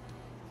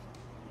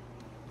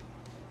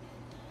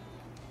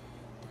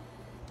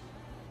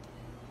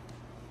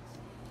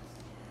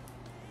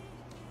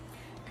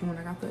 And when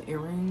I got the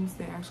earrings,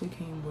 they actually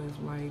came with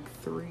like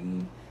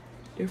 3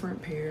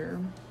 different pair.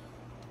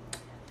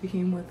 They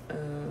came with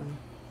a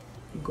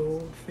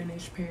gold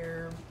finish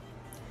pair,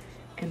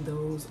 and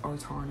those are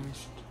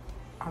tarnished.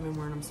 I've been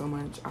wearing them so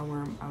much. I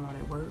wear them a lot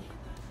at work,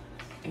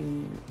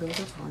 and those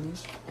are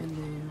tarnished. And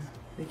then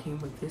they came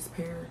with this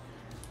pair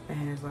that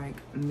has like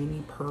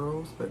mini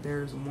pearls, but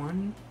there's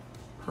one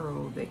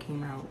pearl that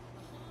came out,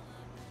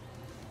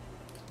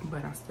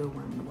 but I still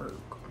wear them to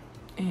work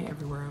and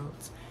everywhere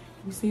else.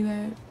 You see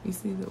that? You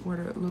see that where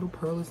the little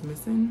pearl is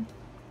missing?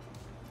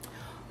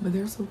 But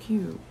they're so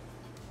cute.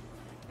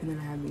 And then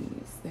I have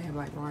these. They have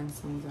like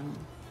rhinestones in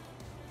them.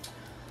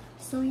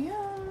 So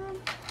yeah,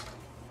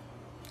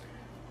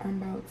 I'm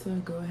about to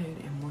go ahead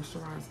and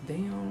moisturize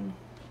down.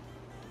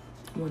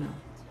 Well, no.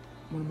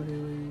 What I'm gonna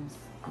do is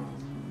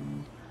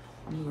I'm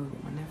gonna go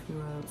get my nephew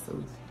up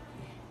so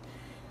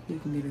he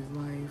can get his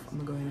life. I'm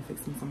gonna go ahead and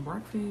fix him some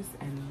breakfast,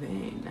 and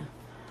then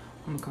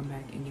I'm gonna come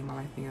back and get my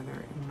life together.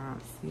 And when I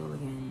see y'all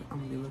again, I'm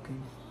gonna be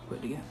looking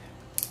put together.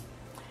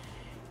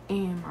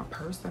 And my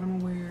purse that I'm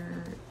gonna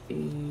wear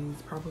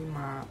is probably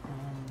my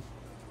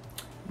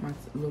my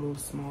little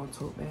small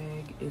tote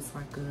bag. It's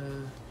like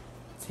a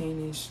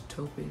tannish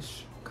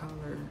taupish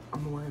color.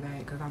 I'm gonna wear that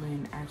because I've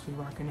been actually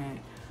rocking that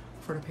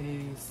for the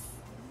past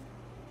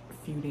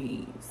few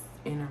days,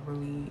 and I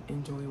really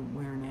enjoy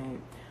wearing that.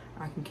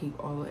 I can keep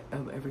all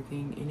of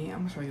everything in it.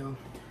 I'm gonna show y'all.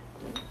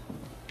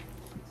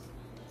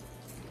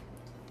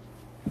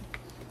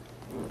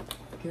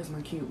 Here's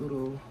my cute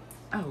little,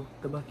 oh,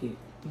 the bucket.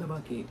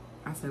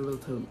 I said little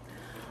tote.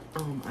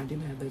 I do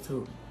have the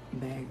tote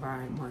bag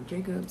by Marc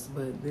Jacobs,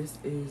 but this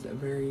is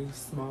very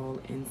small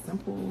and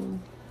simple.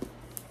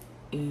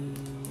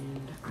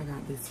 And I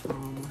got this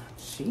from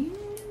Shea.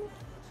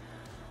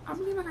 I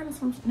believe I got this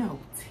from, no,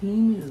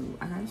 Temu.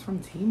 I got this from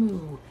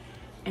Temu,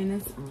 and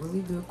it's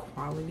really good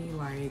quality.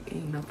 Like,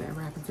 ain't nothing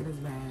ever happened to this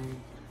bag.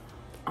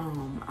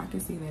 I can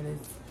see that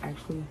it's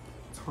actually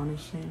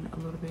tarnishing a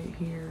little bit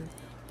here,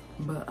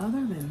 But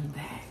other than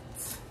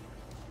that,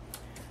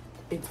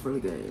 it's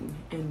really good.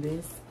 And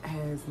this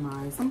has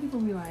my, some people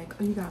be like,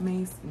 oh, you got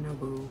mace? No,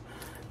 boo.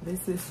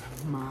 This is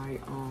my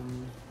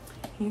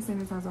hand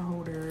sanitizer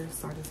holder.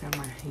 So I just have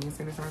my hand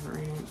sanitizer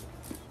in it.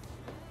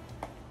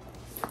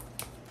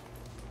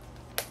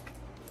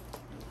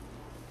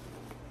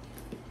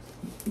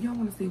 Y'all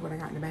want to see what I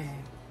got in the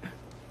bag?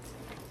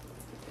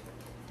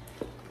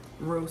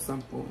 Real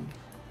simple.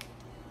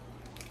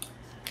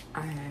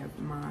 I have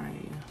my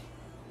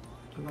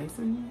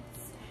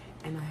license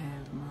and I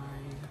have my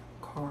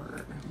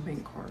card,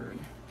 bank card.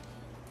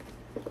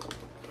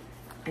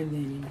 And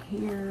then in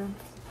here,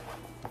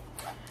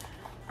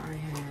 I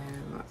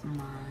have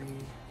my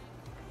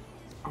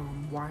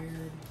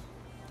wired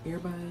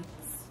earbuds,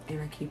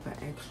 and I keep an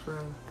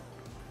extra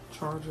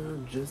charger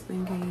just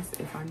in case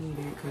if I need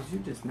it, because you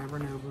just never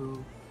know,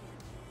 boo.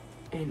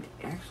 And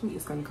actually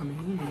it's gonna come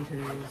in handy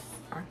because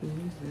I can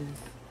use this.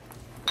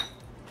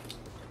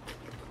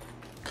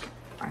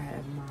 I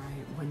have my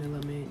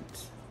Vanilla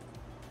Mint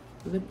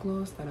lip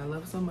gloss that I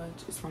love so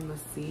much. It's from the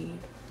Sea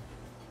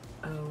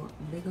of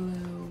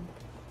Bigelow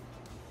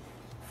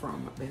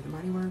from Bath &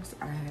 Body Works.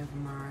 I have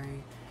my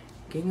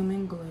Gingham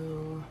and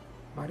Glow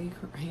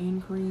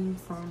hand cream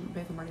from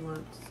Bath & Body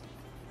Works.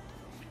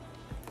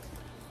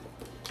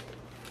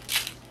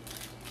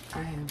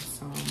 I have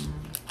some,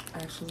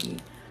 actually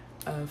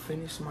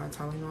finished my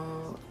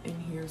Tylenol in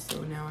here,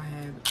 so now I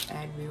have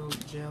Advil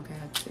gel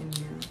caps in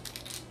here.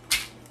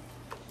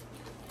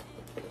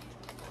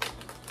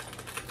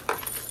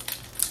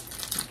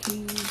 My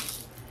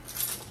keys.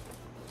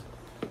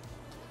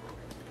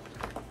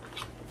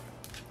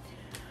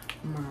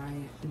 My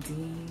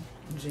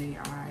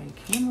DJI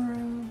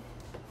camera.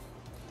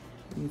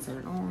 Let me turn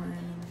it on.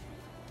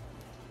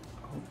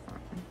 Hold on.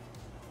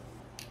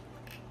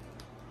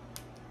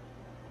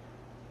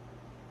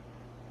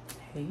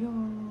 Hey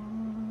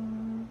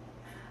y'all,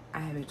 I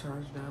have it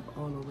charged up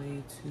all the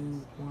way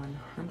to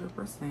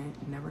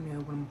 100%. Never know when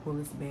I'm gonna pull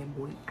this bad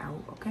boy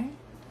out, okay?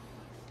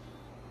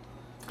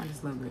 I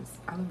just love this.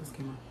 I love this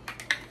camera.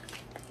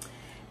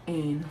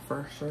 And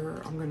for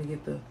sure, I'm gonna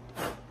get the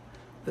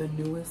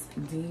newest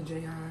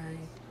DJI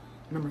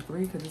number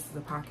 3, because this is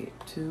a pocket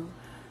 2.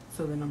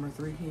 So the number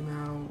 3 came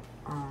out,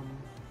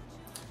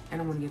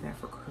 and I'm gonna get that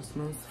for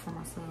Christmas for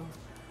myself,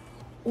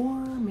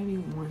 or maybe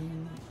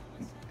one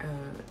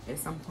at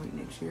some point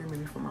next year,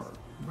 maybe for my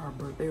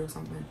birthday or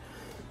something.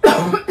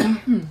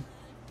 I'm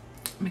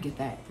gonna get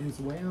that as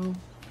well.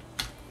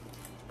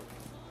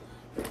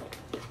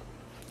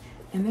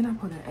 And then I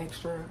put an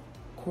extra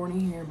cord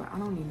in here, but I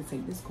don't need to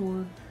take this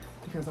cord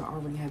because I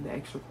already have the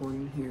extra cord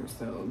in here,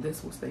 so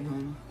this will stay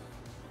home.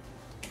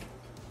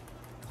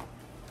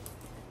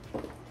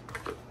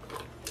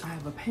 I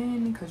have a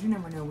pen because you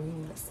never know when you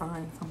need to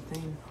sign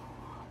something.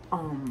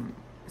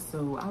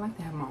 So I like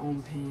to have my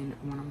own pen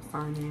when I'm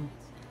signing,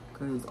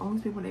 because all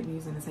these people that be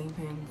using the same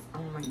pens, I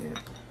don't like that.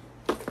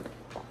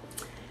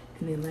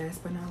 And then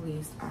last but not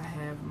least, I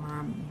have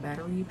my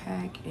battery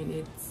pack, and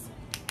it's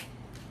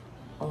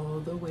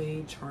all the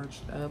way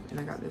charged up, and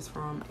I got this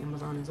from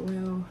Amazon as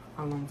well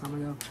a long time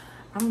ago.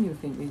 I don't even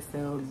think they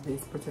sell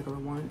this particular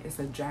one. It's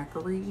a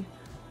Jackery,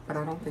 but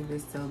I don't think they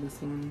sell this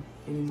one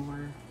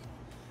anymore.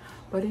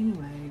 But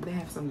anyway, they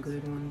have some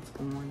good ones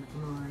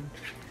online.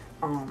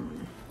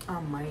 I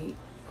might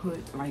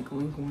put like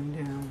link one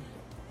down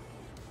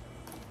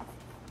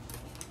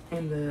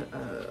in the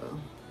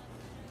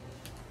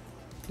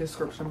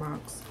description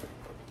box.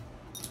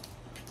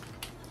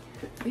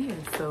 But yeah,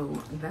 so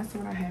that's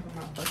what I have in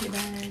my bucket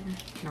bag.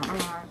 Not a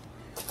lot,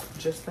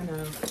 just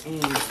enough,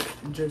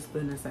 and just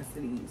the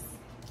necessities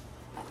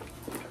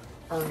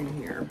are in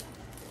here.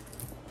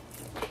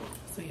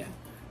 So yeah,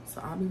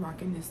 so I'll be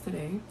rocking this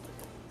today.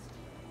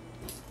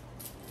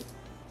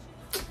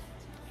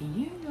 And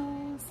yeah,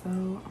 y'all, so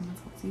I'm gonna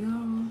talk to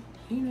y'all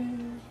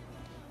later.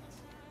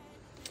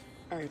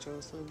 Alright,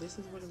 y'all, so this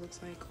is what it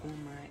looks like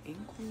on my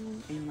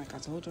ankle, and like I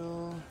told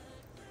y'all,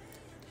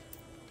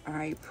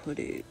 I put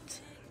it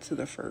to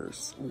the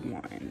first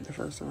one, the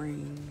first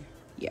ring.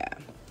 Yeah,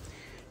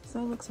 so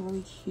it looks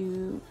really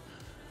cute.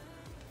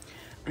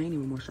 I ain't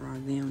even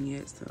moisturized down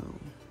yet, so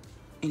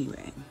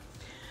anyway,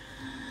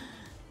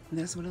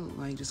 that's what it looked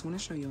like. Just want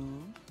to show y'all.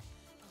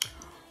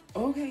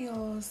 Okay,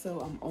 y'all,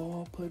 so I'm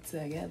all put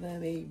together,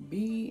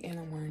 baby, and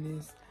I'm wearing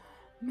this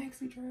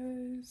maxi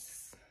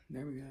dress.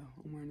 There we go.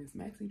 I'm wearing this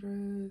maxi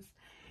dress,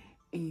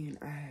 and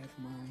I have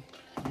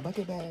my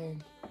bucket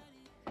bag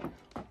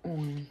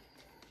on.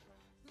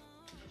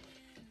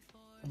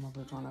 I'm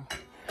over trying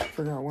to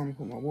figure out where I'm gonna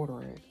put my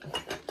water at.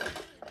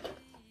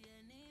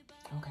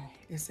 Okay,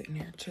 it's sitting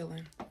there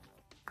chilling.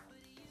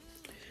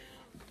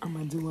 I'm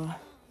gonna do a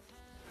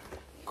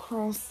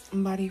cross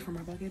body for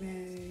my bucket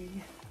bag.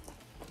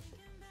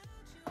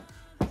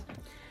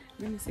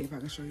 Let me see if I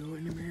can show you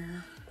in the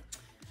mirror.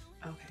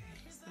 Okay,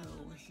 so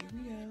here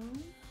we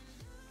go.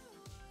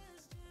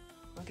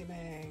 Bucket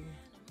bag.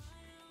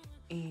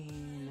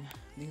 And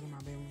these are my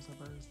bedroom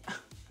slippers.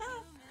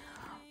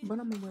 But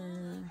I'm gonna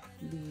wear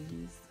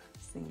these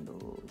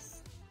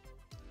sandals.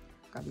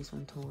 Got these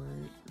from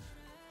Torrid.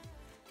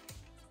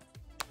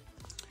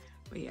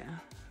 But yeah,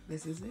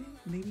 this is it.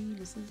 Maybe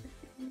this is it.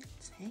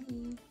 Hey.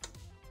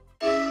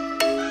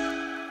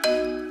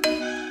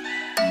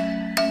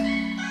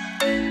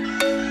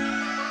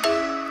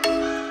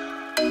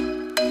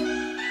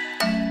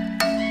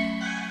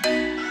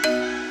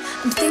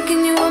 I'm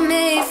thinking you were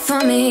made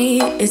for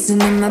me. Isn't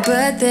it my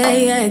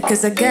birthday yet?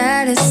 Cause I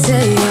gotta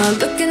say, you're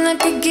looking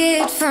like a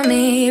gift for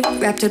me.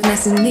 Wrapped up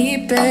nice and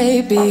neat,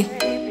 baby.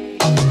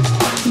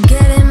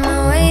 Get in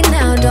my way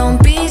now, don't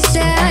be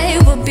shy.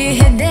 We'll be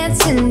here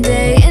dancing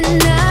day and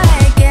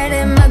night. Get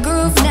in my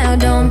groove now,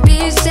 don't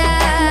be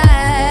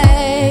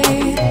shy.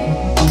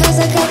 Cause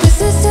I got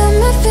this list of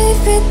my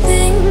favorite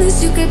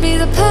things. You could be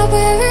the part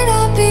where it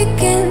all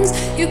begins.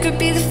 You could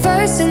be the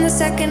first and the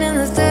second and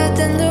the third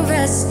and the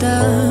rest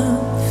of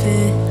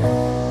it.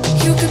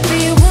 You could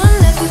be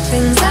one of the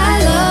things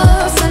I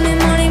love. Sunday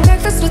morning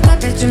breakfast with our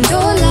bedroom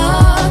door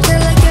locked. I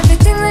like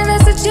everything that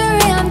has a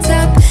cherry on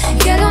top.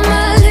 Get on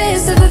my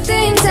list of the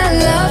things I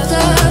love,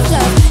 love,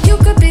 love. You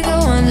could be the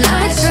one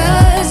I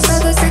trust.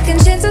 All the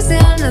second chances, they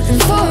are nothing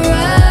for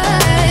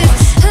us.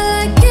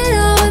 I like it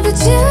all with the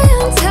cherry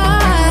on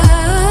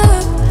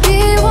top.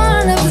 Be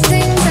one of the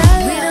things I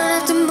love. We don't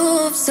have to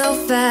move so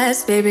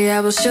fast, baby, I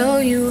will show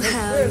you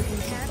how. You can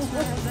catch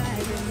my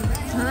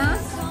vibe. Huh?